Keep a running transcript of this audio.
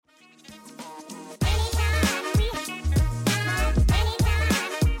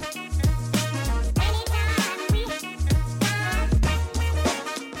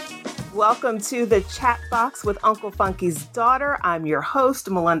welcome to the Chat Box with Uncle Funky's daughter. I'm your host,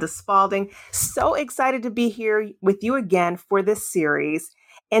 Melinda Spalding. So excited to be here with you again for this series.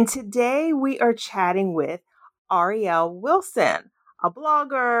 And today we are chatting with Arielle Wilson, a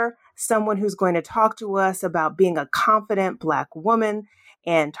blogger, someone who's going to talk to us about being a confident Black woman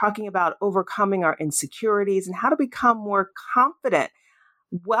and talking about overcoming our insecurities and how to become more confident.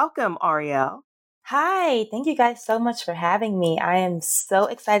 Welcome, Arielle. Hi, thank you guys so much for having me. I am so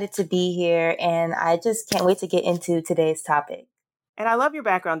excited to be here and I just can't wait to get into today's topic. And I love your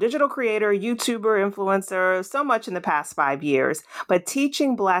background, digital creator, YouTuber, influencer, so much in the past 5 years, but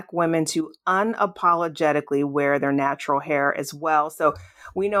teaching Black women to unapologetically wear their natural hair as well. So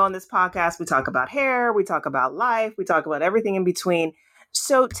we know on this podcast, we talk about hair, we talk about life, we talk about everything in between.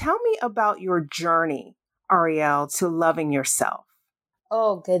 So tell me about your journey, Arielle, to loving yourself.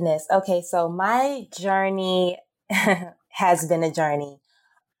 Oh, goodness. Okay, so my journey has been a journey.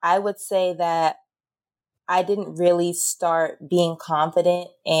 I would say that I didn't really start being confident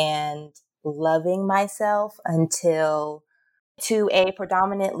and loving myself until to a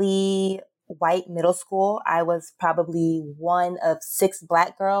predominantly white middle school. I was probably one of 6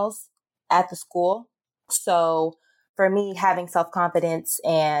 Black girls at the school. So for me, having self-confidence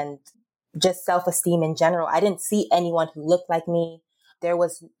and just self-esteem in general, I didn't see anyone who looked like me. There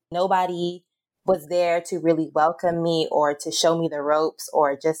was nobody was there to really welcome me or to show me the ropes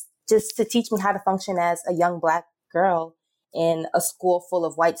or just to teach me how to function as a young Black girl in a school full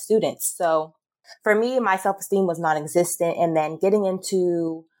of white students. So for me, my self-esteem was non-existent. And then getting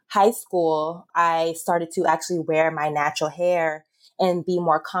into high school, I started to actually wear my natural hair and be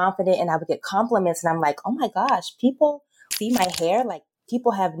more confident. And I would get compliments. And I'm like, oh my gosh, people see my hair. Like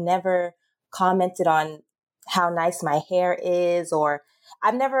people have never commented on how nice my hair is, or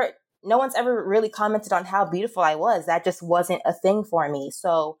no one's ever really commented on how beautiful I was. That just wasn't a thing for me.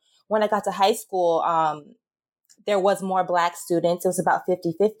 So when I got to high school, there was more Black students. It was about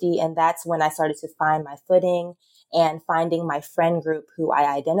 50-50. And that's when I started to find my footing and finding my friend group who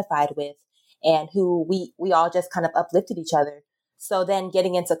I identified with and who we all just kind of uplifted each other. So then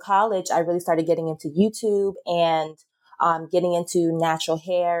getting into college, I really started getting into YouTube and getting into natural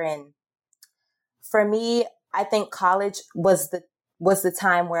hair. And for me, I think college was the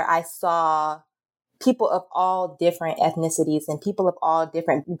time where I saw people of all different ethnicities and people of all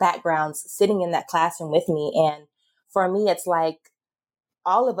different backgrounds sitting in that classroom with me. And for me, it's like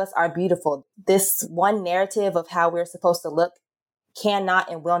all of us are beautiful. This one narrative of how we're supposed to look cannot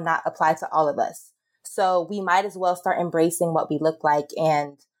and will not apply to all of us. So we might as well start embracing what we look like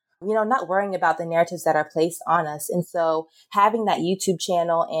and, not worrying about the narratives that are placed on us. And so having that YouTube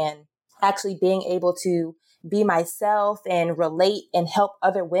channel and actually being able to be myself and relate and help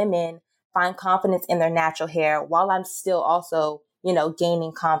other women find confidence in their natural hair while I'm still also,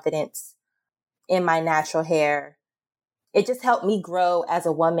 gaining confidence in my natural hair. It just helped me grow as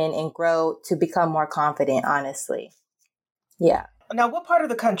a woman and grow to become more confident, honestly. Yeah. Now, what part of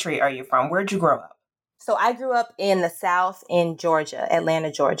the country are you from? Where'd you grow up? So I grew up in the South in Georgia,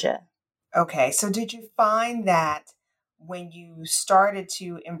 Atlanta, Georgia. Okay, so did you find that when you started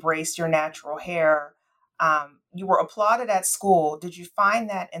to embrace your natural hair, you were applauded at school? Did you find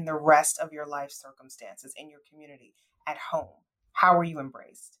that in the rest of your life circumstances, in your community, at home? How were you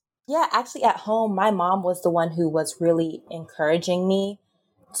embraced? Yeah, actually at home, my mom was the one who was really encouraging me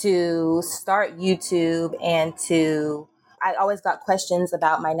to start YouTube and I always got questions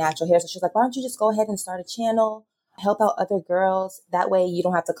about my natural hair. So she was like, why don't you just go ahead and start a channel, help out other girls? That way you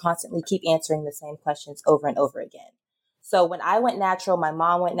don't have to constantly keep answering the same questions over and over again. So when I went natural, my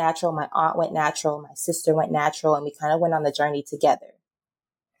mom went natural, my aunt went natural, my sister went natural, and we kind of went on the journey together.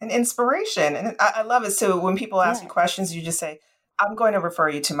 An inspiration. And I love it. So when people ask you questions, you just say, I'm going to refer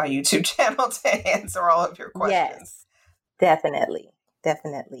you to my YouTube channel to answer all of your questions. Yes, definitely.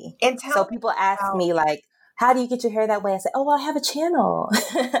 Definitely. And so people ask me like, how do you get your hair that way? I say, oh, well, I have a channel.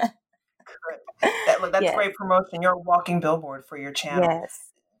 That's great promotion. You're a walking billboard for your channel. Yes.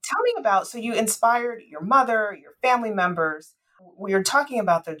 Tell me about, so you inspired your mother, your family members. We are talking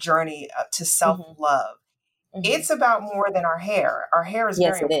about the journey to self-love. Mm-hmm. It's about more than our hair. Our hair is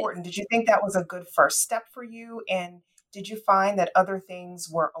very important. Did you think that was a good first step for you? And did you find that other things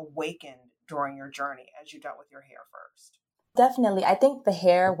were awakened during your journey as you dealt with your hair first? Definitely. I think the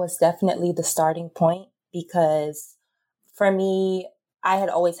hair was definitely the starting point because for me, I had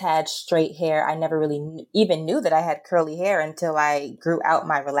always had straight hair. I never really even knew that I had curly hair until I grew out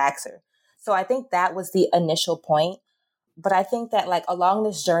my relaxer. So I think that was the initial point. But I think that like along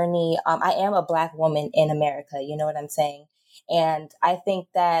this journey, I am a Black woman in America. You know what I'm saying? And I think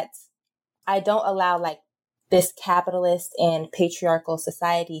that I don't allow like this capitalist and patriarchal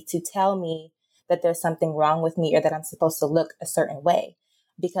society to tell me that there's something wrong with me or that I'm supposed to look a certain way,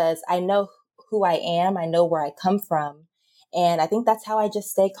 because I know who I am. I know where I come from. And I think that's how I just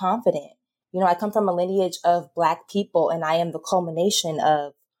stay confident. I come from a lineage of Black people, and I am the culmination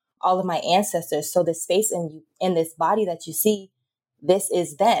of all of my ancestors. So the space in this body that you see, this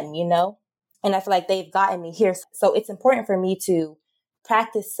is them. And I feel like they've gotten me here. So it's important for me to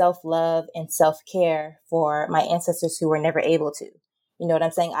practice self-love and self-care for my ancestors who were never able to. You know what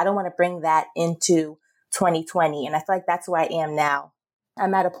I'm saying? I don't want to bring that into 2020. And I feel like that's where I am now.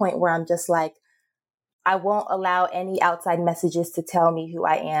 I'm at a point where I'm just like, I won't allow any outside messages to tell me who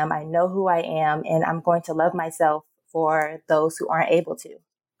I am. I know who I am, and I'm going to love myself for those who aren't able to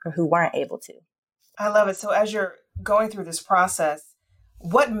or who weren't able to. I love it. So as you're going through this process,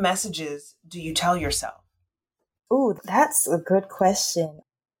 what messages do you tell yourself? Ooh, that's a good question.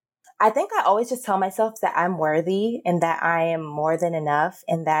 I think I always just tell myself that I'm worthy and that I am more than enough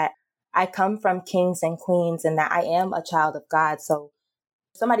and that I come from kings and queens and that I am a child of God. So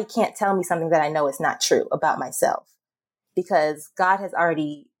somebody can't tell me something that I know is not true about myself, because God has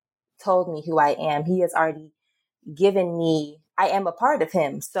already told me who I am. He has already given me, I am a part of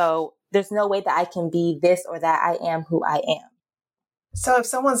him. So there's no way that I can be this or that. I am who I am. So if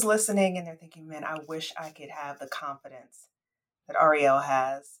someone's listening and they're thinking, man, I wish I could have the confidence that Ariel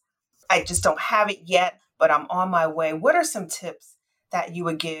has. I just don't have it yet, but I'm on my way. What are some tips that you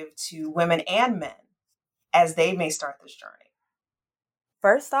would give to women and men as they may start this journey?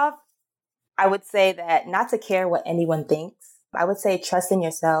 First off, I would say that not to care what anyone thinks. I would say trust in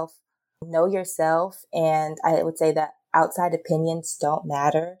yourself, know yourself. And I would say that outside opinions don't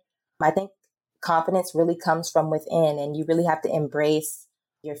matter. I think confidence really comes from within, and you really have to embrace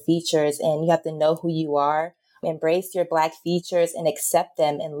your features and you have to know who you are. Embrace your Black features and accept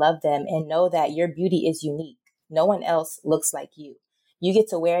them and love them and know that your beauty is unique. No one else looks like you. You get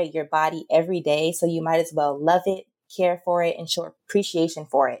to wear your body every day, so you might as well love it, care for it, and show appreciation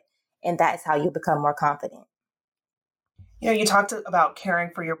for it. And that is how you become more confident. You talked about caring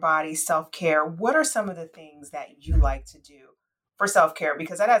for your body, self-care. What are some of the things that you like to do for self-care?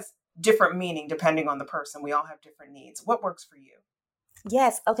 Because that has different meaning depending on the person. We all have different needs. What works for you?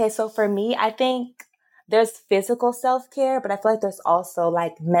 Yes. Okay. So for me, I think there's physical self-care, but I feel like there's also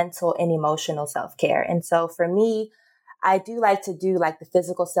like mental and emotional self-care. And so for me, I do like to do like the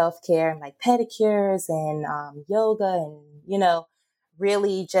physical self-care and like pedicures and yoga and,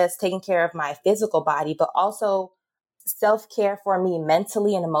 really just taking care of my physical body, but also self-care for me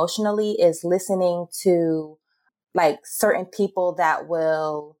mentally and emotionally is listening to like certain people that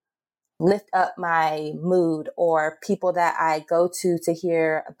will lift up my mood, or people that I go to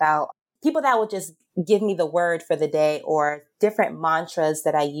hear about, people that will just give me the word for the day, or different mantras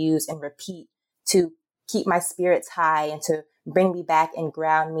that I use and repeat to keep my spirits high and to bring me back and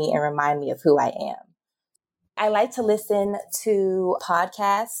ground me and remind me of who I am. I like to listen to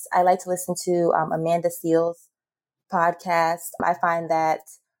podcasts. I like to listen to Amanda Seales' podcast. I find that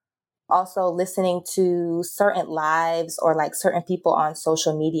also listening to certain lives or like certain people on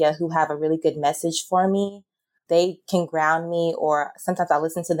social media who have a really good message for me, they can ground me, or sometimes I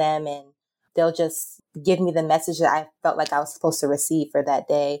listen to them and they'll just give me the message that I felt like I was supposed to receive for that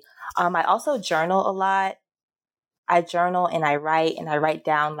day. I also journal a lot. I journal and I write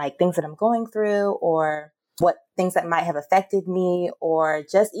down like things that I'm going through, or what things that might have affected me, or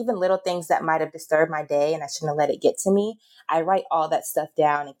just even little things that might have disturbed my day and I shouldn't have let it get to me. I write all that stuff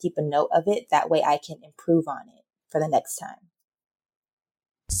down and keep a note of it. That way I can improve on it for the next time.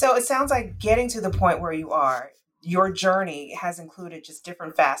 So it sounds like getting to the point where you are, your journey has included just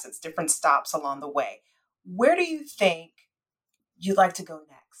different facets, different stops along the way. Where do you think you'd like to go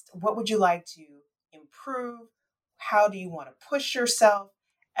next? What would you like to improve? How do you want to push yourself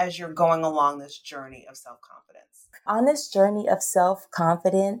as you're going along this journey of self-confidence? On this journey of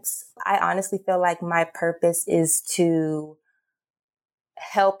self-confidence, I honestly feel like my purpose is to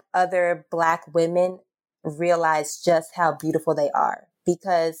help other Black women realize just how beautiful they are.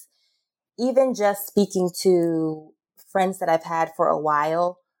 Because even just speaking to friends that I've had for a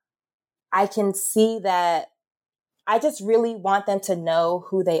while, I can see that I just really want them to know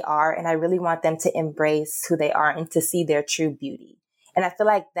who they are, and I really want them to embrace who they are and to see their true beauty. And I feel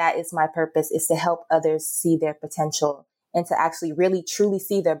like that is my purpose, is to help others see their potential and to actually really truly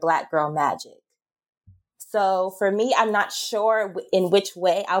see their Black girl magic. So for me, I'm not sure in which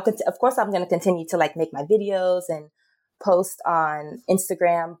way of course, I'm going to continue to like make my videos and post on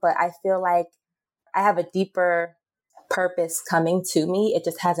Instagram, but I feel like I have a deeper purpose coming to me. It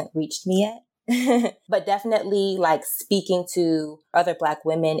just hasn't reached me yet. but definitely like speaking to other Black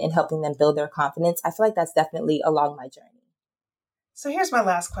women and helping them build their confidence. I feel like that's definitely along my journey. So here's my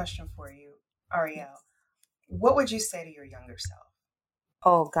last question for you, Ariel. What would you say to your younger self?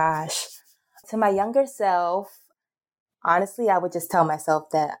 Oh gosh. To my younger self, honestly, I would just tell myself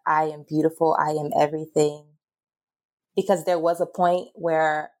that I am beautiful. I am everything. Because there was a point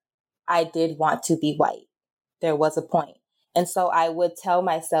where I did want to be white. There was a point. And so I would tell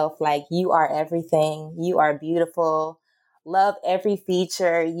myself, like, you are everything. You are beautiful. Love every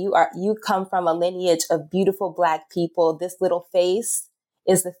feature. You come from a lineage of beautiful Black people. This little face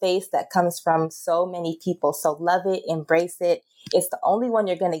is the face that comes from so many people. So love it, embrace it. It's the only one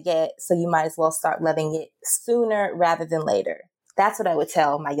you're going to get. So you might as well start loving it sooner rather than later. That's what I would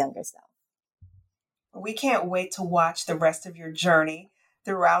tell my younger self. We can't wait to watch the rest of your journey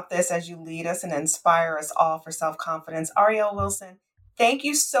throughout this as you lead us and inspire us all for self-confidence. Ariel Wilson, thank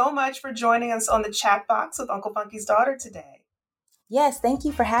you so much for joining us on the chat box with Uncle Funky's daughter today. Yes, thank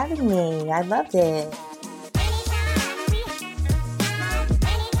you for having me. I loved it.